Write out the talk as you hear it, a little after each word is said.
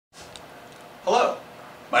Hello,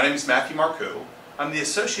 my name is Matthew Marcou. I'm the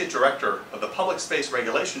Associate Director of the Public Space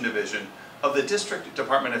Regulation Division of the District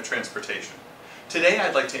Department of Transportation. Today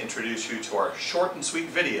I'd like to introduce you to our short and sweet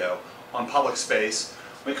video on public space.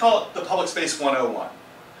 We call it the Public Space 101.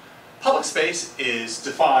 Public space is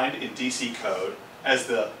defined in DC code as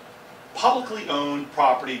the publicly owned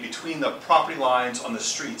property between the property lines on the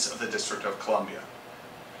streets of the District of Columbia.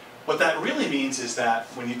 What that really means is that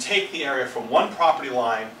when you take the area from one property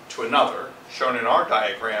line to another, shown in our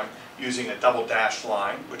diagram using a double dashed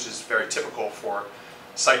line, which is very typical for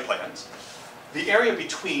site plans, the area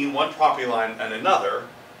between one property line and another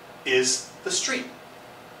is the street.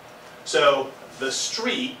 So the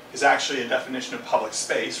street is actually a definition of public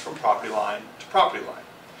space from property line to property line.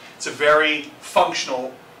 It's a very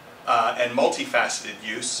functional and multifaceted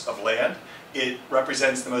use of land. It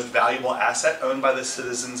represents the most valuable asset owned by the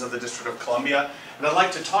citizens of the District of Columbia. And I'd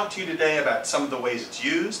like to talk to you today about some of the ways it's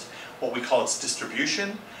used, what we call its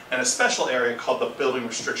distribution, and a special area called the building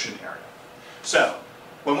restriction area. So,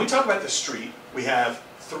 when we talk about the street, we have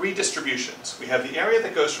three distributions. We have the area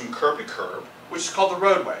that goes from curb to curb, which is called the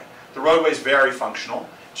roadway. The roadway is very functional.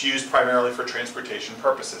 It's used primarily for transportation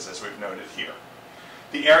purposes, as we've noted here.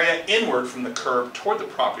 The area inward from the curb toward the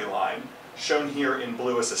property line, shown here in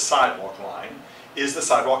blue as a sidewalk line, is the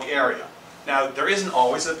sidewalk area. Now, there isn't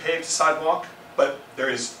always a paved sidewalk, but there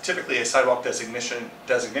is typically a sidewalk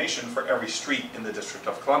designation for every street in the District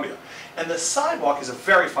of Columbia. And the sidewalk is a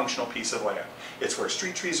very functional piece of land. It's where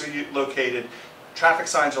street trees are located, traffic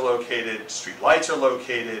signs are located, street lights are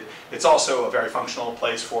located. It's also a very functional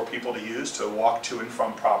place for people to use to walk to and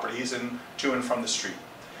from properties and to and from the street.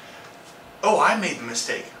 Oh, I made the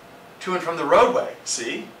mistake. To and from the roadway,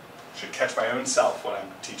 see? Should catch my own self when I'm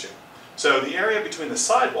teaching. So the area between the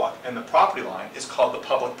sidewalk and the property line is called the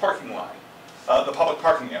public parking line, the public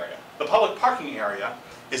parking area. The public parking area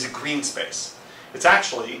is a green space. It's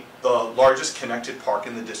actually the largest connected park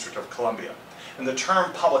in the District of Columbia. And the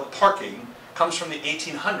term public parking comes from the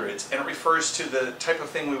 1800s, and it refers to the type of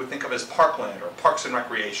thing we would think of as parkland or parks and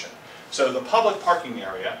recreation. So the public parking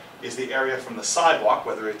area is the area from the sidewalk,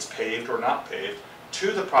 whether it's paved or not paved,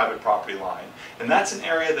 to the private property line, and that's an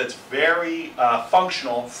area that's very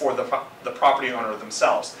functional for the property owner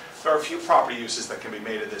themselves. There are a few property uses that can be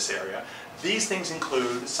made of this area. These things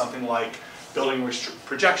include something like building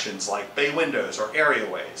projections like bay windows or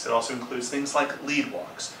areaways. It also includes things like lead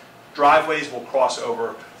walks. Driveways will cross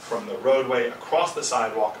over from the roadway across the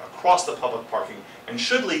sidewalk, across the public parking, and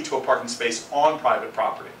should lead to a parking space on private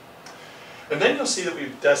property. And then you'll see that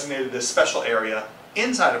we've designated this special area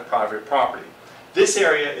inside of private property. This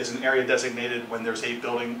area is an area designated when there's a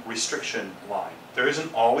building restriction line. There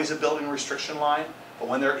isn't always a building restriction line, but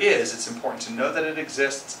when there is, it's important to know that it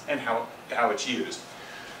exists and how it's used.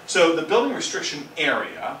 So the building restriction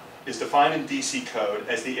area is defined in DC code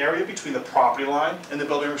as the area between the property line and the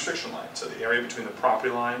building restriction line. So the area between the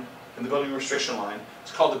property line and the building restriction line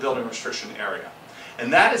is called the building restriction area.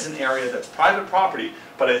 And that is an area that's private property,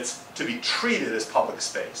 but it's to be treated as public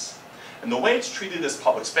space. And the way it's treated as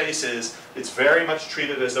public space is it's very much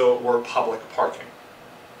treated as though it were public parking.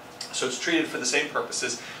 So it's treated for the same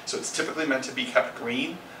purposes. So it's typically meant to be kept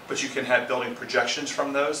green, but you can have building projections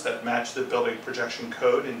from those that match the building projection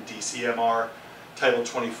code in DCMR Title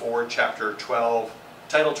 24, Chapter 12,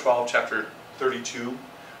 Title 12, Chapter 32.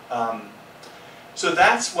 So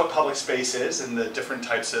that's what public space is and the different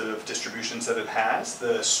types of distributions that it has: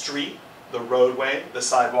 the street, the roadway, the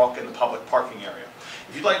sidewalk, and the public parking area.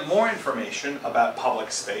 If you'd like more information about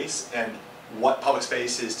public space and what public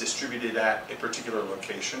space is distributed at a particular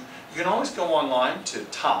location, you can always go online to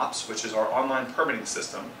TOPS, which is our online permitting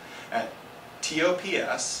system, at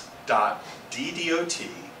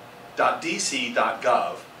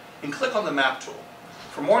tops.ddot.dc.gov and click on the map tool.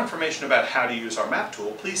 For more information about how to use our map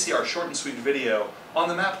tool, please see our short and sweet video on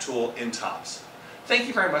the map tool in TOPS. Thank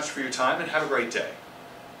you very much for your time and have a great day.